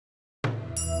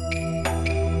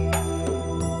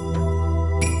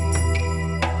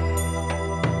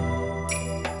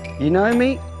You know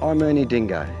me, I'm Ernie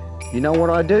Dingo. You know what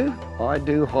I do? I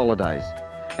do holidays.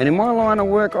 And in my line of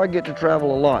work, I get to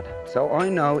travel a lot, so I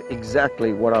know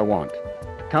exactly what I want.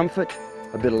 Comfort,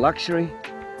 a bit of luxury,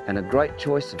 and a great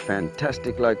choice of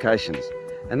fantastic locations.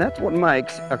 And that's what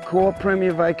makes Accor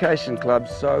Premier Vacation Club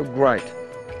so great.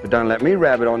 But don't let me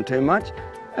rabbit on too much.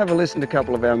 Have a listen to a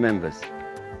couple of our members.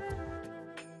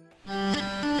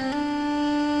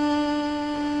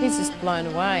 He's just blown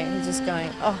away. He's just going,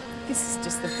 oh, this is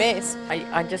just the best.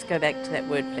 I just go back to that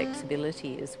word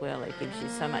flexibility as well. It gives you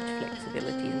so much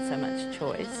flexibility and so much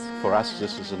choice. For us,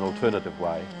 this is an alternative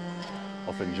way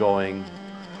of enjoying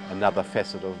another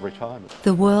facet of retirement.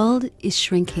 The world is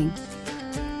shrinking.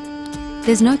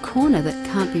 There's no corner that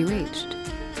can't be reached.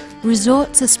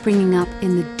 Resorts are springing up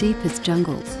in the deepest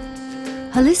jungles.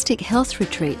 Holistic health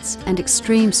retreats and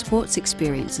extreme sports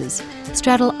experiences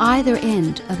straddle either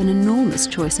end of an enormous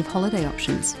choice of holiday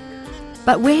options.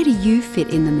 But where do you fit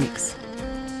in the mix?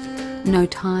 No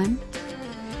time?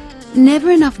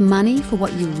 Never enough money for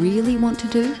what you really want to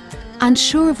do?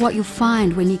 Unsure of what you'll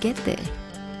find when you get there?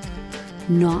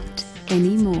 Not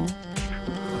anymore.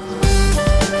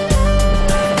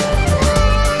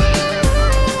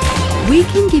 We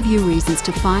can give you reasons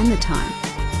to find the time.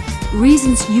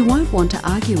 Reasons you won't want to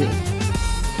argue with.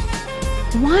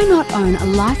 Why not own a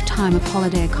lifetime of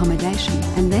holiday accommodation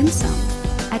and then some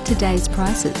at today's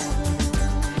prices?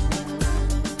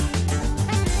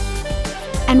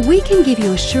 And we can give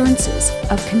you assurances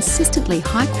of consistently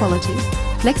high quality,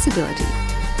 flexibility,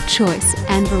 choice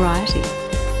and variety.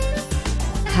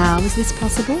 How is this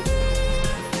possible?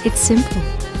 It's simple.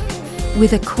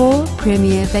 With Accor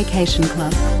Premier Vacation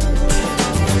Club.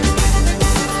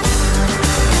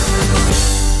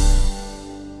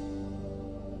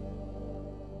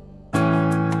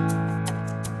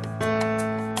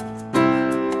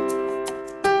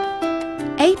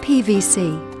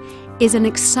 APVC is an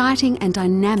exciting and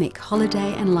dynamic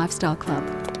holiday and lifestyle club.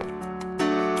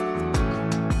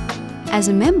 As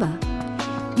a member,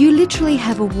 you literally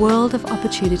have a world of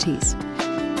opportunities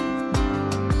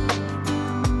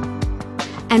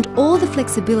and all the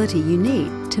flexibility you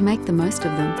need to make the most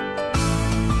of them.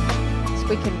 So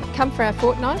we can come for our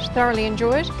fortnight, thoroughly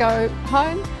enjoy it, go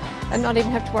home and not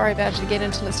even have to worry about it again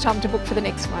until it's time to book for the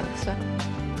next one. So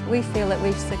we feel that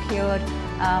we've secured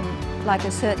like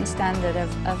a certain standard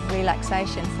of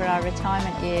relaxation for our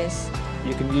retirement years.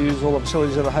 You can use all the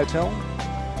facilities of a hotel,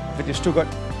 but you've still got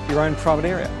your own private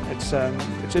area. It's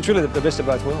really the best of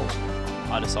both worlds.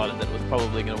 I decided that it was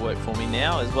probably going to work for me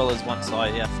now, as well as once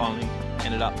I finally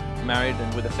ended up married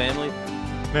and with a family.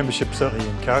 Membership certainly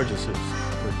encourages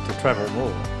us to travel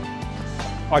more.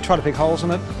 I tried to pick holes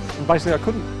in it, and basically I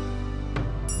couldn't.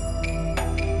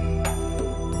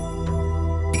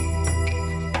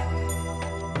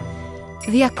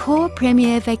 The Accor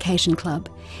Premier Vacation Club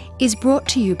is brought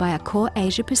to you by Accor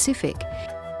Asia Pacific.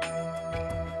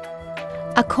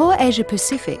 Accor Asia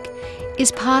Pacific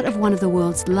is part of one of the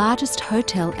world's largest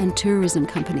hotel and tourism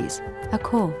companies,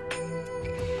 Accor.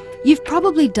 You've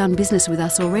probably done business with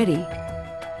us already.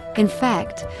 In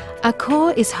fact,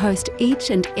 Accor is host each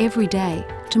and every day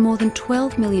to more than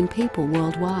 12 million people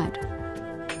worldwide.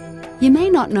 You may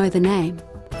not know the name,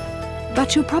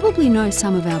 but you'll probably know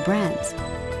some of our brands.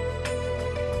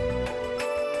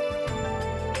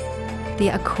 The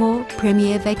Accor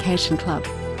Premier Vacation Club.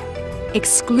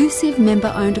 Exclusive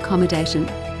member-owned accommodation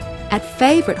at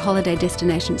favourite holiday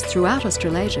destinations throughout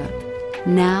Australasia,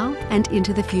 now and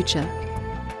into the future.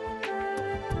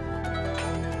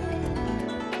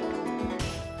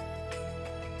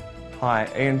 Hi,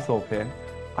 Ian Thorpe here.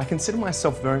 I consider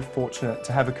myself very fortunate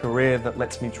to have a career that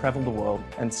lets me travel the world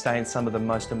and stay in some of the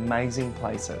most amazing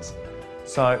places.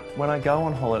 So when I go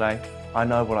on holiday, I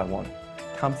know what I want.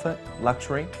 Comfort,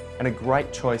 luxury, and a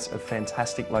great choice of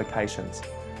fantastic locations.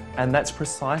 And that's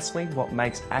precisely what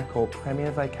makes Accor Premier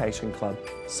Vacation Club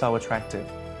so attractive.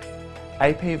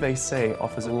 APVC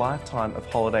offers a lifetime of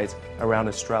holidays around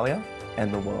Australia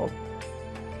and the world.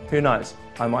 Who knows,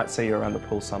 I might see you around the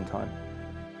pool sometime.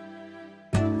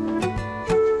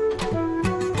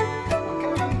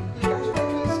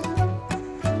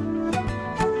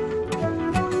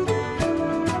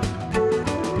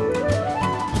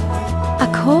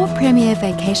 Accor Premier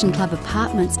Vacation Club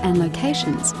apartments and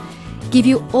locations give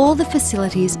you all the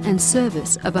facilities and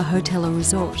service of a hotel or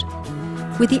resort,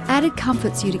 with the added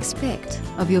comforts you'd expect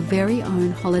of your very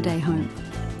own holiday home.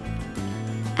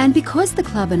 And because the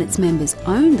club and its members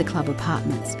own the club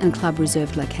apartments and club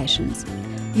reserved locations,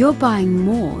 you're buying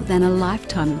more than a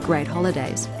lifetime of great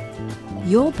holidays.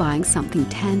 You're buying something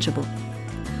tangible.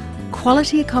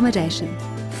 Quality accommodation,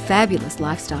 fabulous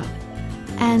lifestyle,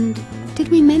 and Did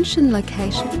we mention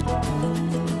location?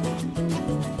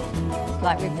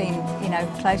 Like we've been, you know,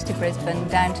 close to Brisbane,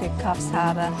 down to Coffs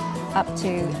Harbour, up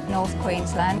to North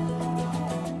Queensland.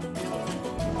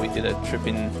 We did a trip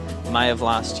in May of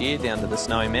last year down to the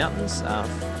Snowy Mountains.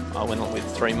 I went on with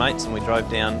 3 mates and we drove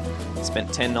down,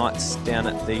 spent 10 nights down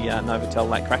at the Novotel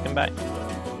Lake Krakenbay.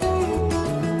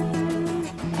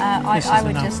 I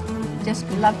would just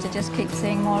love to just keep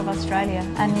seeing more of Australia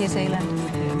and New Zealand.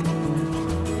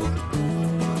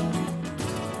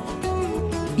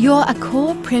 Your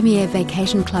Accor Premier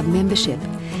Vacation Club membership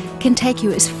can take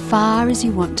you as far as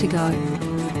you want to go.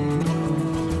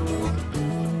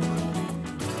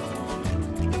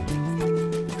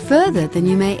 Further than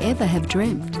you may ever have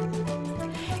dreamt.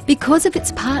 Because of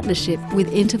its partnership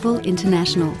with Interval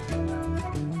International.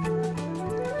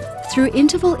 Through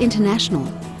Interval International,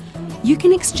 you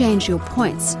can exchange your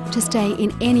points to stay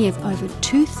in any of over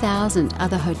 2,000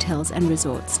 other hotels and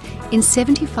resorts in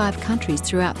 75 countries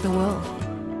throughout the world.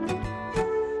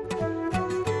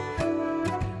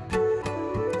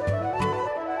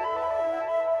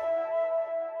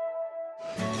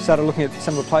 Started looking at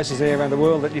some of the places there around the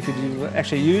world that you could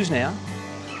actually use now,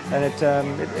 and it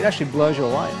actually blows you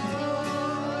away.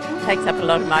 It takes up a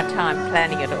lot of my time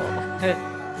planning it all.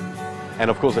 And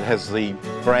of course it has the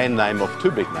brand name of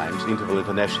 2 big names. Interval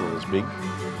International is big,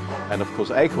 and of course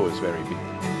Accor is very big.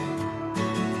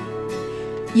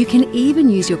 You can even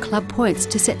use your club points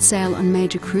to set sail on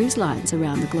major cruise lines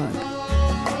around the globe.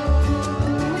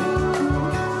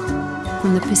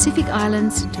 From the Pacific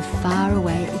Islands to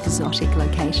faraway exotic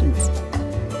locations.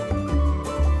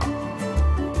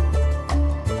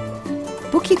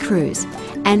 Book your cruise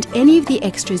and any of the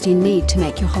extras you need to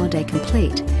make your holiday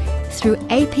complete through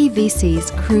APVC's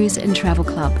Cruise and Travel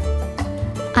Club,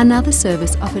 another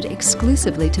service offered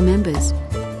exclusively to members,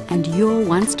 and your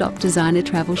one-stop designer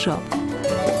travel shop.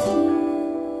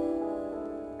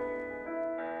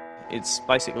 It's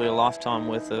basically a lifetime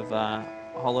worth of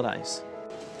holidays.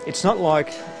 It's not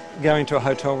like going to a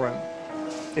hotel room.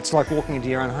 It's like walking into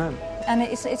your own home. And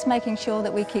it's making sure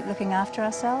that we keep looking after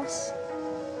ourselves,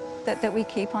 that we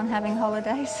keep on having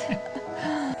holidays.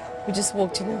 We just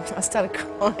walked in and I started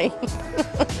crying.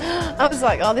 I was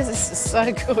like, oh, this is just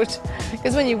so good.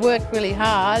 Because when you work really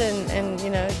hard and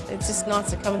you know, it's just nice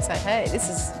to come and say, hey, this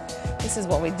is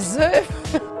what we deserve.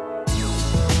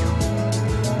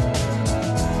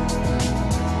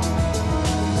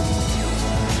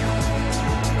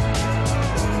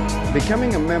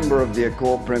 Becoming a member of the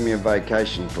Accor Premier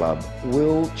Vacation Club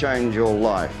will change your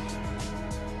life.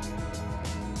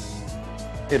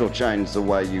 It'll change the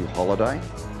way you holiday.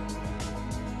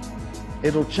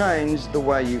 It'll change the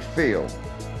way you feel.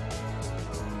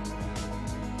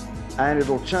 And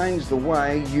it'll change the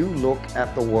way you look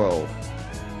at the world.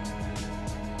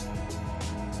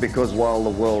 Because while the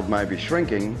world may be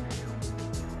shrinking,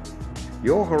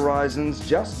 your horizons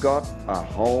just got a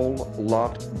whole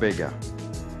lot bigger.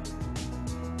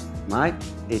 Mate,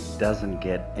 it doesn't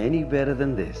get any better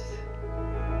than this.